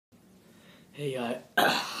Hey,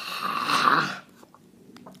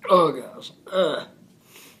 oh gosh. I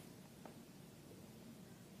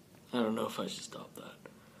don't know if I should stop that.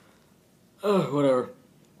 Whatever.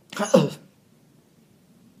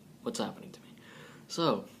 What's happening to me?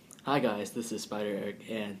 So, hi guys, this is Spider Eric,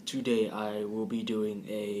 and today I will be doing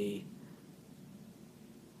a...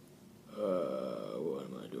 what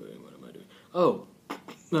am I doing?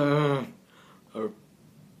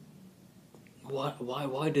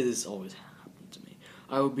 Why did this always happen to me?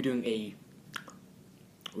 I will be doing a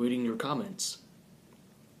reading your comments.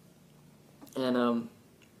 And, I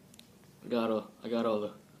got all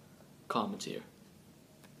the comments here.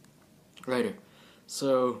 Right here.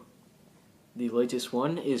 So, the latest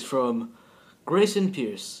one is from Grayson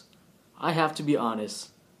Pierce. I have to be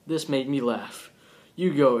honest, this made me laugh.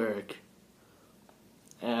 You go, Eric.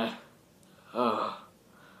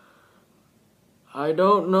 I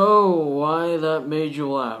don't know why that made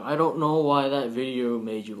you laugh. I don't know why that video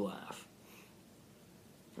made you laugh.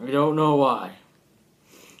 I don't know why.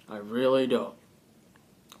 I really don't.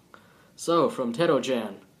 So, from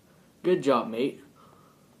Tedo-chan. Good job, mate.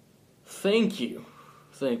 Thank you.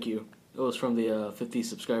 Thank you. It was from the 50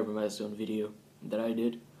 subscriber milestone video that I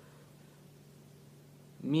did.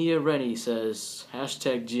 Mia Rennie says,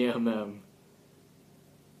 hashtag GMM.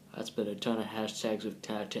 That's been a ton of hashtags with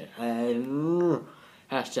hashtag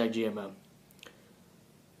GMM.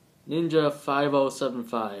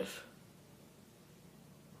 Ninja5075.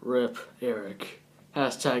 Rip Eric.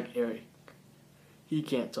 Hashtag Eric. He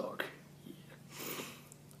can't talk.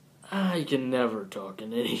 I can never talk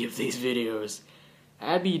in any of these videos.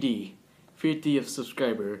 Abby D, 50th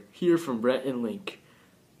subscriber, here from Brett and Link.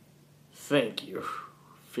 Thank you,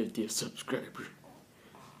 50th subscriber.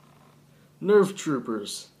 Nerf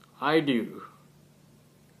Troopers, I do.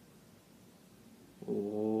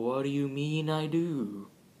 What do you mean I do?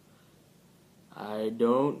 I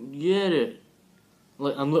don't get it.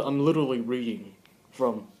 Like I'm literally reading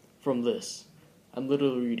from this. I'm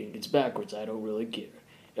literally reading. It's backwards. I don't really care.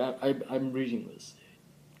 I'm reading this.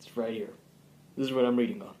 It's right here. This is what I'm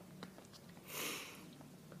reading on.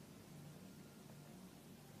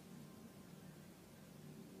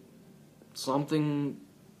 Something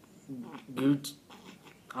good.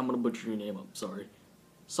 I'm gonna butcher your name up. Sorry.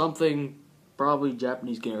 Something probably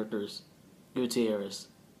Japanese characters. Gutierrez.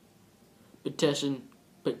 Petition.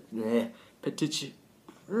 Petition.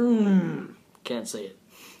 Can't say it.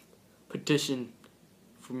 Petition.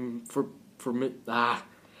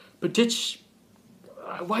 Petition.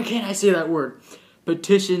 Why can't I say that word?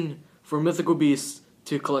 Petition for Mythical Beasts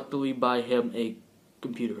to collectively buy him a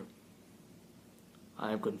computer.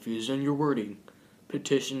 I am confused on your wording.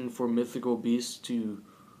 Petition for Mythical Beasts to...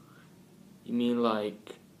 You mean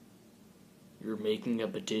like you're making a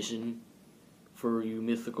petition for you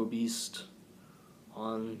Mythical Beast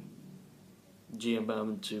on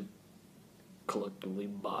GMM to collectively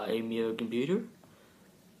buy me a computer?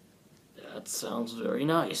 That sounds very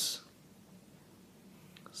nice.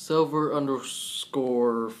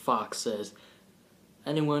 Silver_Fox says,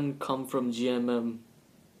 anyone come from GM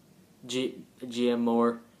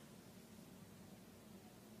more?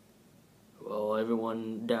 Well,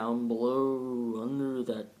 everyone down below under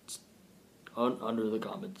the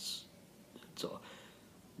comments. So,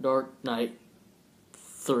 Dark Knight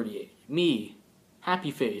 38. Me, happy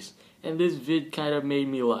face, and this vid kind of made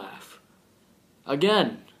me laugh.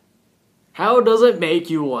 Again, how does it make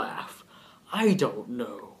you laugh? I don't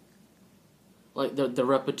know. Like the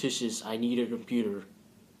repetitious, I need a computer.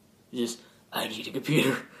 Just, I need a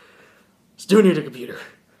computer. Still need a computer.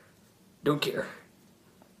 Don't care.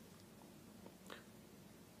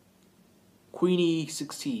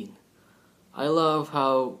 Queenie16. I love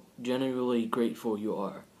how genuinely grateful you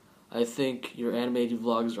are. I think your animated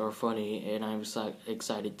vlogs are funny, and I'm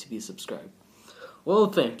excited to be subscribed.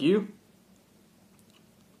 Well, thank you.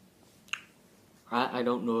 I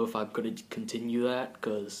don't know if I'm going to continue that,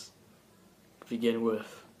 because to begin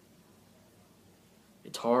with,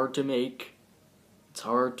 it's hard to make, it's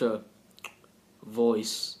hard to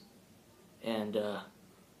voice, and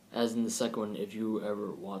as in the second one, if you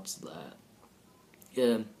ever watch that,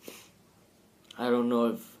 I don't know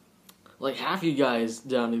if, like, half you guys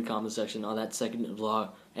down in the comment section on that second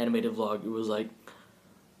vlog, animated vlog, it was like,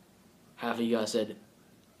 half of you guys said,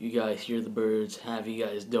 you guys hear the birds, half of you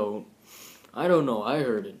guys don't. I don't know, I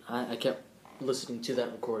heard it. I kept listening to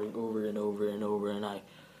that recording over and over and over, and I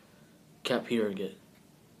kept hearing it.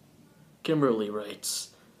 Kimberly writes,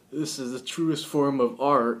 this is the truest form of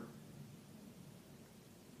art.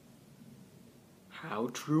 How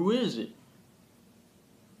true is it?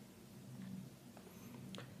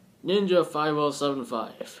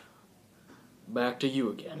 Ninja5075. back to you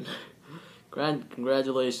again.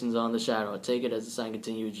 Congratulations on the shadow. I take it as a sign to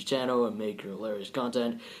continue with your channel and make your hilarious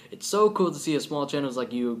content. It's so cool to see a small channels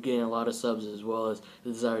like you gain a lot of subs as well as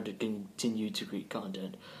the desire to continue to create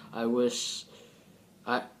content. I wish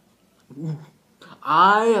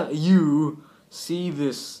you see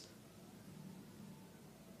this,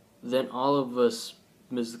 then all of us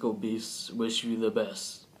mythical beasts wish you the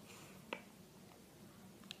best.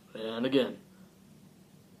 And again,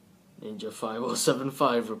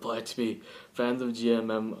 Ninja5075 replied to me, fans of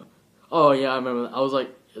GMM. Oh yeah, I remember. I was like,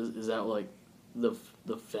 is that like the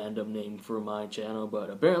fandom name for my channel? But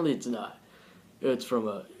apparently it's not. It was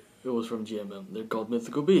from GMM. They're called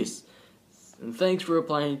Mythical Beasts. And thanks for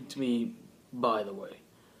replying to me, by the way.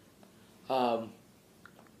 I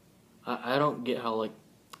don't get how, like,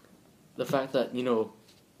 the fact that, you know,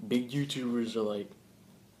 big YouTubers are like,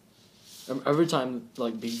 every time,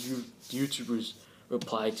 like, big YouTubers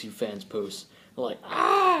reply to fans' posts, they're like,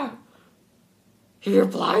 he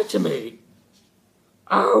replied to me.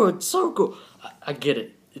 Oh, it's so cool. I get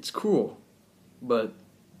it. It's cool. But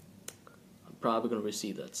I'm probably going to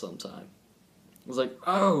receive that sometime. It was like,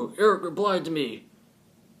 oh, Eric replied to me.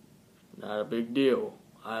 Not a big deal.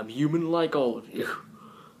 I'm human like all of you.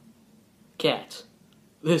 Cat,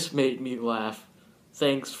 this made me laugh.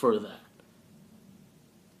 Thanks for that.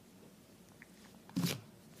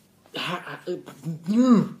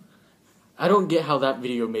 I don't get how that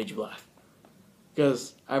video made you laugh.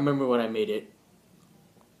 Because I remember when I made it,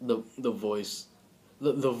 the voice,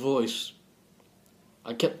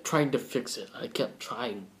 I kept trying to fix it. I kept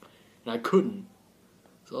trying, and I couldn't.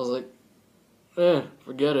 So I was like,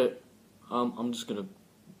 forget it. I'm just gonna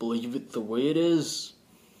believe it the way it is.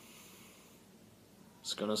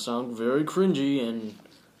 It's gonna sound very cringy, and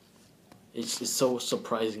it's so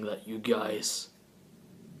surprising that you guys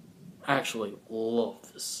actually love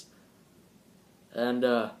this. And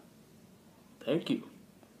thank you.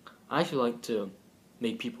 I actually like to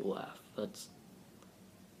make people laugh. That's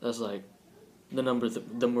like the number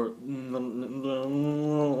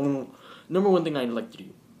one thing I'd like to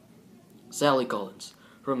do. Sally Collins,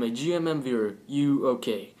 from a GMM viewer, you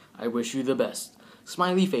okay? I wish you the best.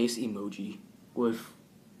 Smiley face emoji with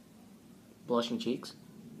blushing cheeks,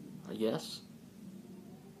 I guess.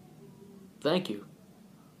 Thank you.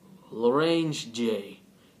 Lorraine J.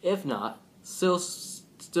 If not, still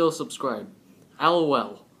subscribe.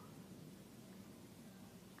 LOL.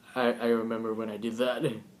 I remember when I did that.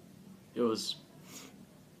 It was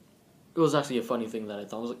actually a funny thing that I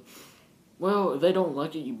thought. I was like, well, if they don't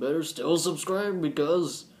like it, you better still subscribe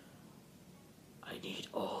because I need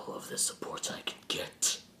all of the support I can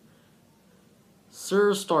get.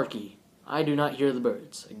 Sir Starkey, I do not hear the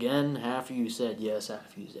birds. Again, half of you said yes,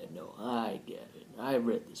 half of you said no. I get it. I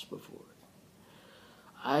read this before.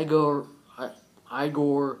 Igor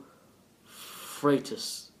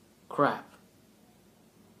Freitas. Crap.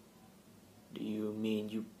 Do you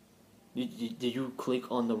mean did you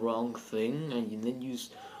click on the wrong thing and then you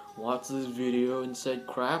watched this video and said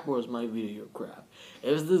crap, or is my video crap?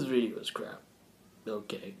 If this video is crap,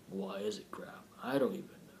 okay, why is it crap? I don't even know.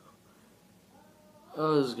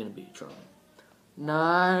 Oh, this is gonna be trouble.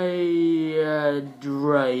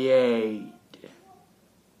 Nyadrayade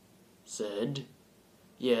said,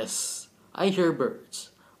 yes, I hear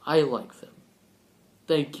birds. I like them.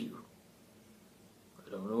 Thank you. I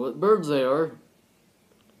don't know what birds they are.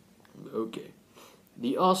 Okay.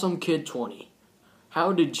 The Awesome Kid 20.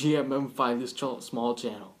 How did GMM find this small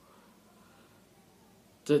channel?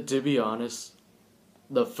 To be honest,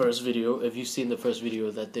 the first video, if you've seen the first video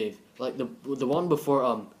that they've, like the one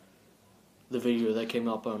before the video that came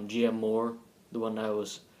up on GM More, the one that I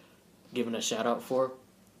was given a shout out for,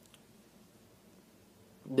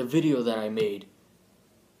 the video that I made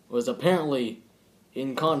was apparently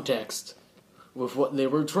in context with what they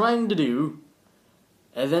were trying to do,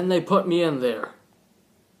 and then they put me in there.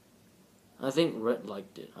 I think Rhett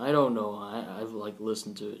liked it. I don't know. I've like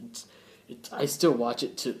listened to it. I still watch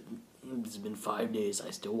it too. It's been 5 days. I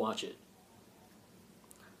still watch it.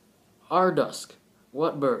 Ardusk,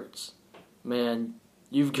 what birds? Man,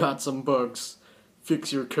 you've got some bugs.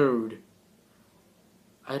 Fix your code.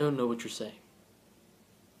 I don't know what you're saying.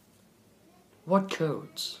 What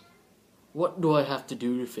codes? What do I have to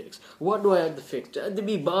do to fix? What do I have to fix? Do I have to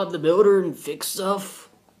be Bob the Builder and fix stuff?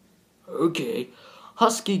 Okay.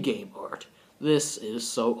 Husky Game Art. This is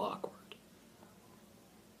so awkward.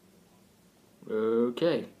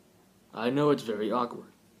 Okay. I know it's very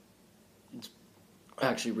awkward. It's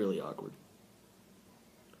actually really awkward.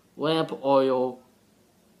 Lamp, oil,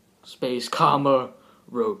 space, comma,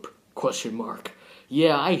 rope, question mark.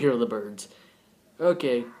 Yeah, I hear the birds.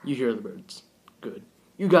 Okay, you hear the birds. Good.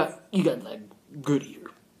 You got that good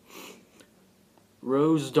ear.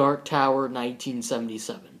 Rose Dark Tower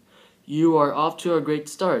 1977. You are off to a great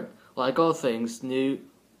start. Like all things new,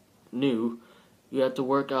 you have to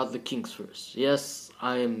work out the kinks first. Yes,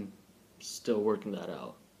 I am still working that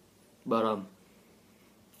out. But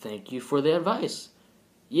thank you for the advice.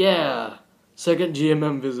 Yeah. Second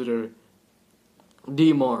GMM visitor.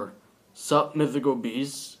 Demar. Sup mythical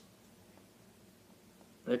beasts?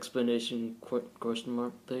 Explanation question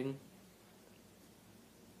mark thing.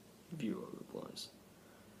 Viewer replies.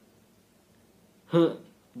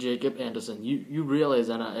 Jacob Anderson, you realize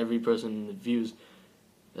that not every person that views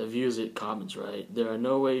it comments, right? There are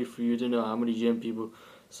no way for you to know how many GM people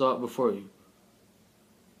saw it before you.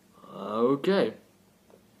 Okay.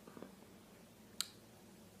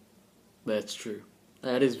 That's true.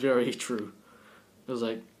 That is very true. It was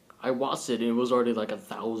like, I watched it and it was already like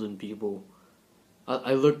 1,000 people.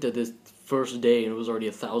 I looked at this first day and it was already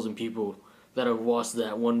 1,000 people that have watched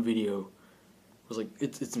that one video. I was like,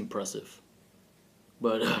 it's impressive.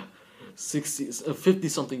 But 50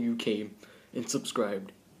 something you came and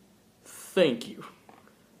subscribed. Thank you.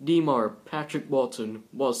 Demar, Patrick Walton,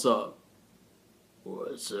 what's up?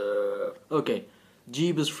 What's up? Okay,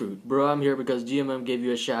 Jeebus Fruit. Bro, I'm here because GMM gave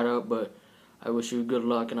you a shout out, but I wish you good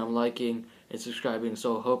luck and I'm liking and subscribing,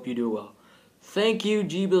 so hope you do well. Thank you,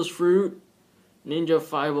 Jeebus Fruit. Ninja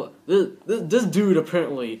 5. This dude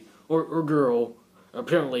apparently, or girl,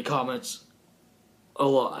 apparently comments a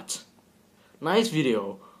lot. Nice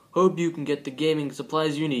video. Hope you can get the gaming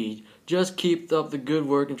supplies you need. Just keep up the good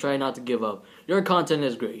work and try not to give up. Your content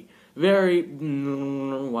is great. Very.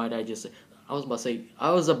 Why did I just say? I was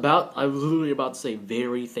literally about to say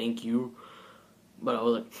very thank you. But I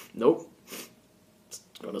was like, nope. It's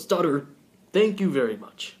gonna stutter. Thank you very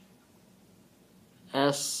much.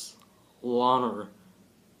 S. Loner.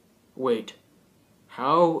 Wait.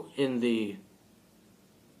 How in the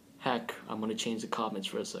heck? I'm gonna change the comments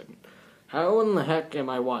for a second. How in the heck am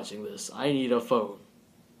I watching this? I need a phone.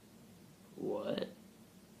 What?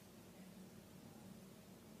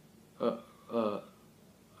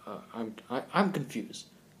 I'm confused.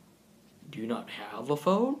 Do you not have a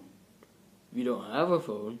phone? If you don't have a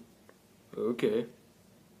phone, okay.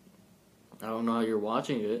 I don't know how you're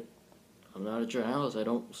watching it. I'm not at your house. I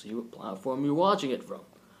don't see what platform you're watching it from.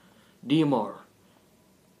 Demar.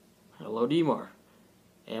 Hello, Demar.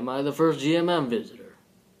 Am I the first GMM visitor?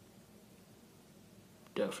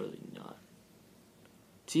 Definitely not.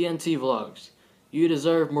 TNT Vlogs. You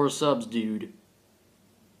deserve more subs, dude.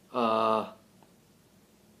 Smiley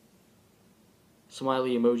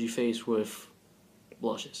emoji face with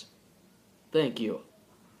blushes. Thank you.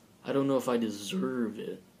 I don't know if I deserve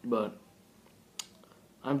it, but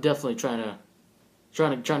I'm definitely trying to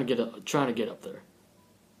get up there.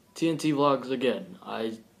 TNT Vlogs again.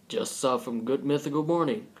 I just saw from Good Mythical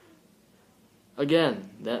Morning. Again,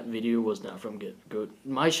 that video was not from Good.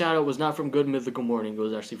 My shout out was not from Good Mythical Morning. It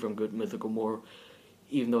was actually from Good Mythical More.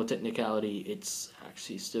 Even though technicality, it's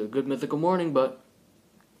actually still Good Mythical Morning, but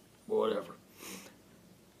whatever.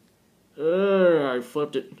 I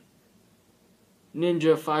flipped it.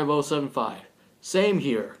 Ninja 5075. Same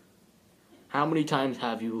here. How many times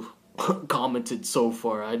have you commented so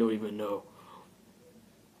far? I don't even know.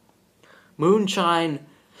 Moonshine.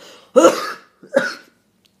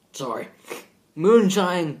 Sorry.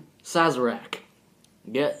 Moonshine Sazerac.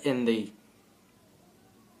 Get in the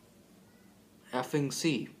effing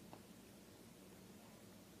sea.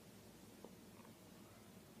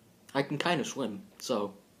 I can kind of swim,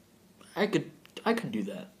 so I could do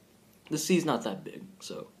that. The sea's not that big,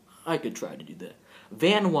 so I could try to do that.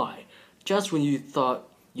 Van Y. Just when you thought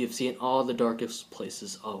you've seen all the darkest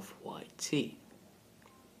places of YT.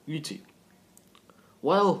 YouTube.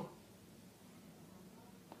 Well,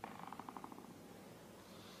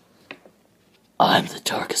 I'm the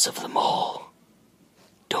darkest of them all.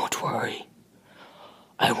 Don't worry.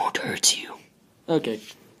 I won't hurt you. Okay,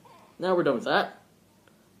 now we're done with that.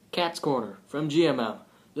 Cat's Corner from GMM.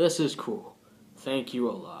 This is cool. Thank you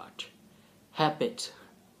a lot. Hap. I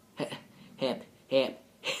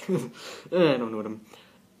don't know them.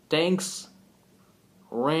 Thanks.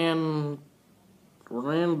 Randall.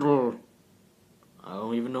 I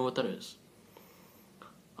don't even know what that is.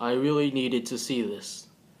 I really needed to see this.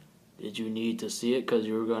 Did you need to see it because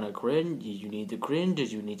you were gonna cringe? Did you need to cringe?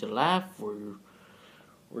 Did you need to laugh? Were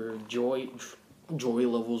joy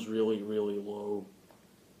levels really, really low?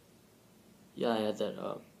 Yeah, I had that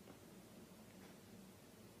up.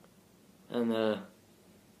 And the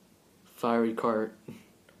fiery cart.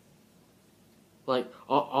 Like,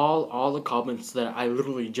 all the comments that I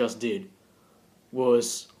literally just did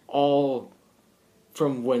was all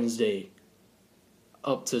from Wednesday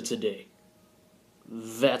up to today.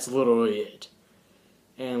 That's literally it.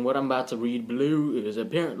 And what I'm about to read below is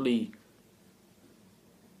apparently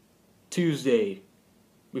Tuesday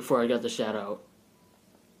before I got the shout out.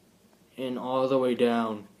 And all the way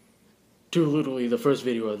down to literally the first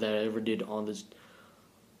video that I ever did on this.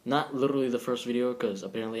 Not literally the first video, because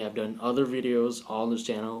apparently I've done other videos on this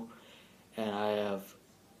channel, and I have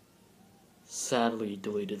sadly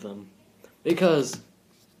deleted them because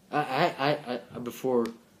before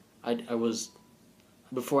I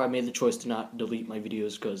made the choice to not delete my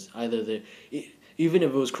videos, because even if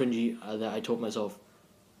it was cringy, that I told myself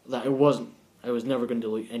that I was never gonna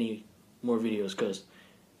delete any more videos, because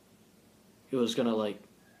it was gonna like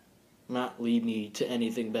not lead me to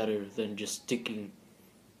anything better than just sticking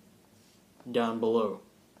down below.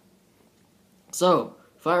 So,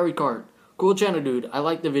 Fiery Cart, cool channel, dude. I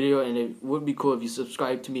like the video, and it would be cool if you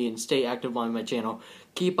subscribe to me and stay active on my channel.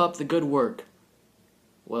 Keep up the good work.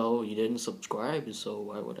 Well, you didn't subscribe, so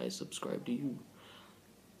why would I subscribe to you?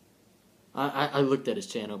 I looked at his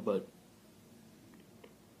channel, but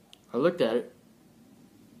I looked at it.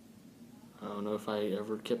 I don't know if I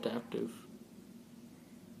ever kept active.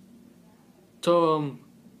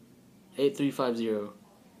 Tom8350.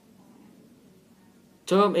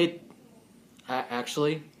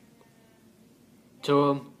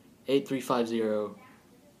 Tom8350,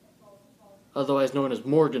 otherwise known as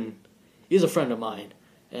Morgan. He's a friend of mine,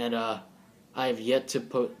 and I have yet to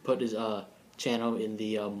put his channel in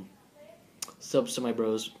the subs to my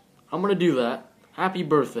bros. I'm gonna do that. Happy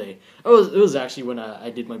birthday! It was actually when I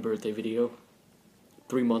did my birthday video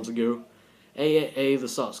 3 months ago. AAA the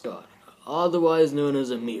Sauce God, otherwise known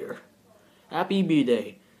as Amir. Happy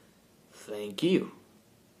B-Day. Thank you.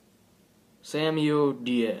 Samuel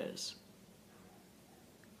Diaz.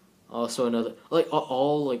 Also another, like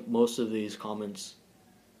most of these comments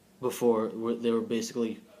before, they were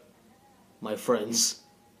basically my friends.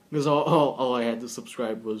 Because all I had to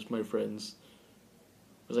subscribe was my friends.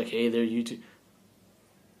 It was like, hey, they're YouTube.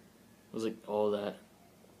 It was like all that.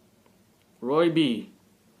 Roy B.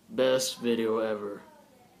 Best video ever.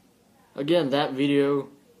 Again, that video,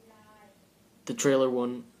 the trailer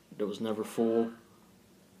one, that was never full.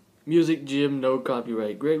 Music Jim, no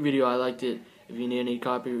copyright. Great video, I liked it. If you need any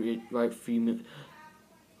copyright free,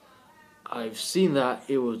 I've seen that.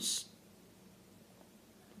 It was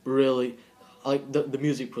really, like, the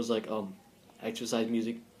music was like exercise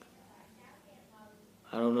music.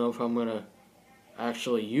 I don't know if I'm gonna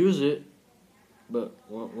actually use it, but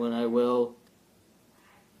when I will,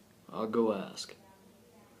 I'll go ask.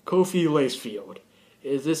 Kofi Lacefield,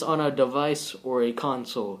 is this on a device or a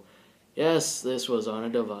console? Yes, this was on a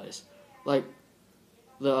device. Like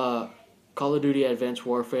the Call of Duty Advanced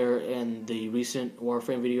Warfare and the recent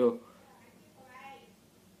Warframe video,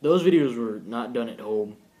 those videos were not done at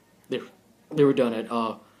home. They were done at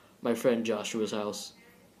my friend Joshua's house.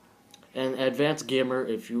 And Advanced Gamer,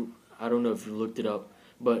 I don't know if you looked it up,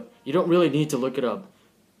 but you don't really need to look it up.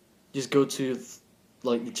 Just go to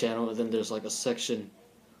like the channel, and then there's like a section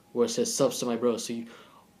where it says subs to my bro. So you,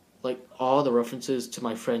 like, all the references to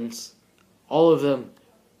my friends, all of them.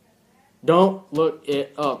 Don't look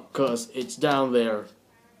it up, cause it's down there,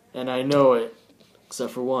 and I know it.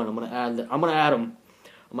 Except for one, I'm gonna add him. I'm gonna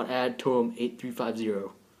add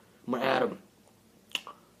Tom8350. I'm gonna add him.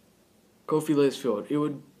 Kofi Lacefield. It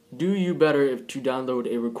would do you better if to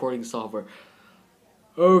download a recording software.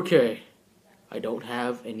 Okay. I don't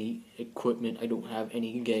have any equipment. I don't have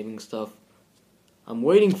any gaming stuff. I'm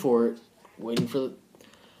waiting for it. Waiting for the...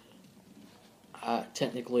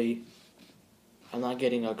 technically, I'm not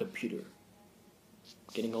getting a computer.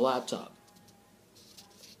 I'm getting a laptop.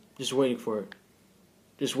 Just waiting for it.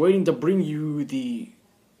 Just waiting to bring you the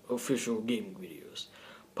official gaming videos.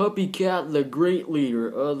 Puppy Cat, the Great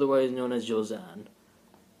Leader, otherwise known as Josan.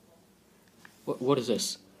 What is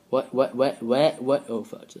this? What? Oh,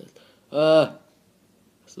 fudge this.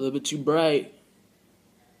 It's a little bit too bright.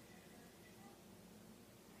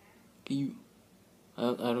 Can you... I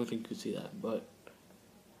don't think you can see that, but...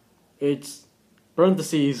 It's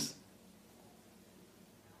parentheses,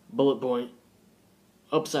 bullet point,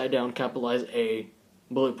 upside down, capitalized A,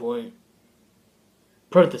 bullet point,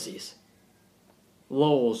 parentheses.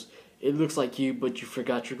 Lols, it looks like you, but you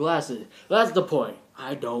forgot your glasses. That's the point.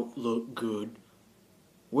 I don't look good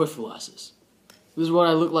with glasses. This is what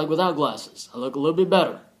I look like without glasses. I look a little bit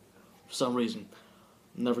better, for some reason.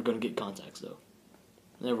 I'm never going to get contacts, though.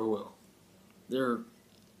 Never will.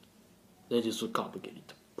 They just look complicated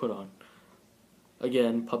to put on.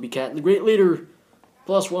 Again, Puppy Cat, the Great Leader.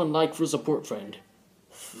 +1 like for support friend.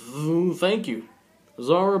 Thank you.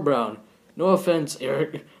 Zara Brown. No offense,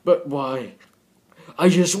 Eric, but why? I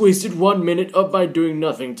just wasted 1 minute of my doing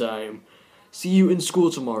nothing time. See you in school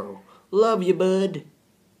tomorrow. Love you, bud.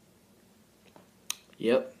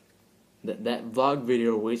 Yep. That vlog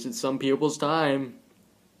video wasted some people's time.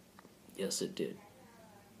 Yes, it did.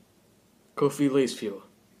 Kofi Lacefield.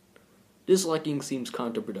 Disliking seems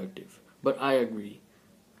counterproductive, but I agree.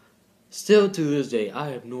 Still to this day, I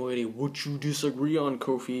have no idea what you disagree on,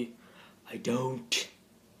 Kofi. I don't.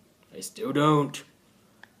 I still don't.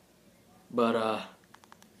 But,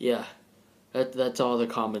 yeah. That's all the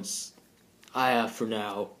comments I have for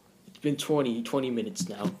now. It's been 20 minutes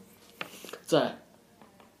now. It's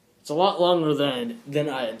a lot longer than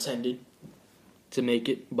I intended to make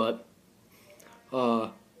it, but,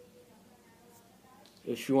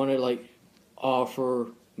 if you want to, like,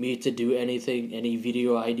 offer me to do anything, any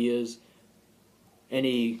video ideas,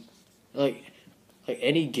 any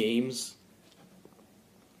games,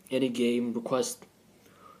 any game request,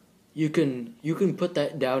 you can put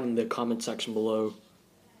that down in the comment section below.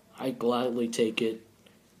 I gladly take it,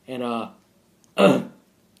 and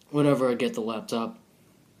whenever I get the laptop,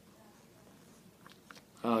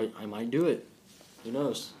 I might do it. Who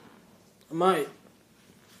knows? I might.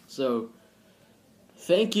 So,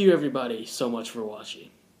 thank you everybody so much for watching.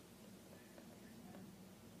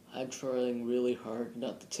 I'm trying really hard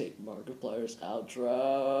not to take Markiplier's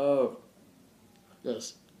outro.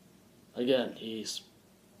 Because, again, he's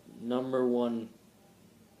 #1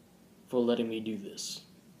 for letting me do this.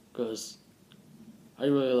 Because I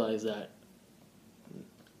realize that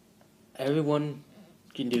everyone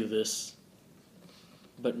can do this,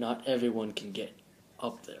 but not everyone can get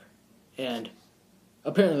up there. And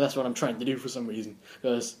apparently that's what I'm trying to do for some reason.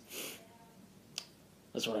 Because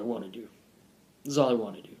that's what I want to do. This is all I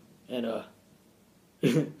want to do. And, I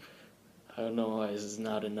don't know why this is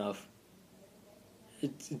not enough.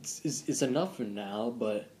 It's enough for now,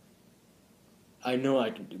 but I know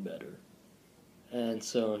I can do better. And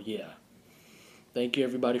so, yeah. Thank you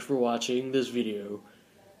everybody for watching this video.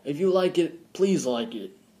 If you like it, please like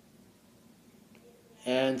it.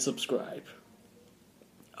 And subscribe.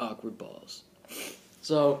 Awkward balls.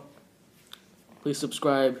 So, please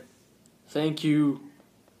subscribe. Thank you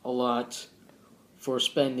a lot for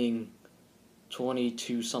spending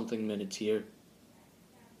 22-something minutes here.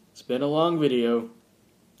 It's been a long video,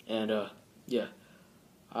 and yeah,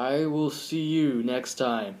 I will see you next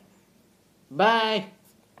time. Bye!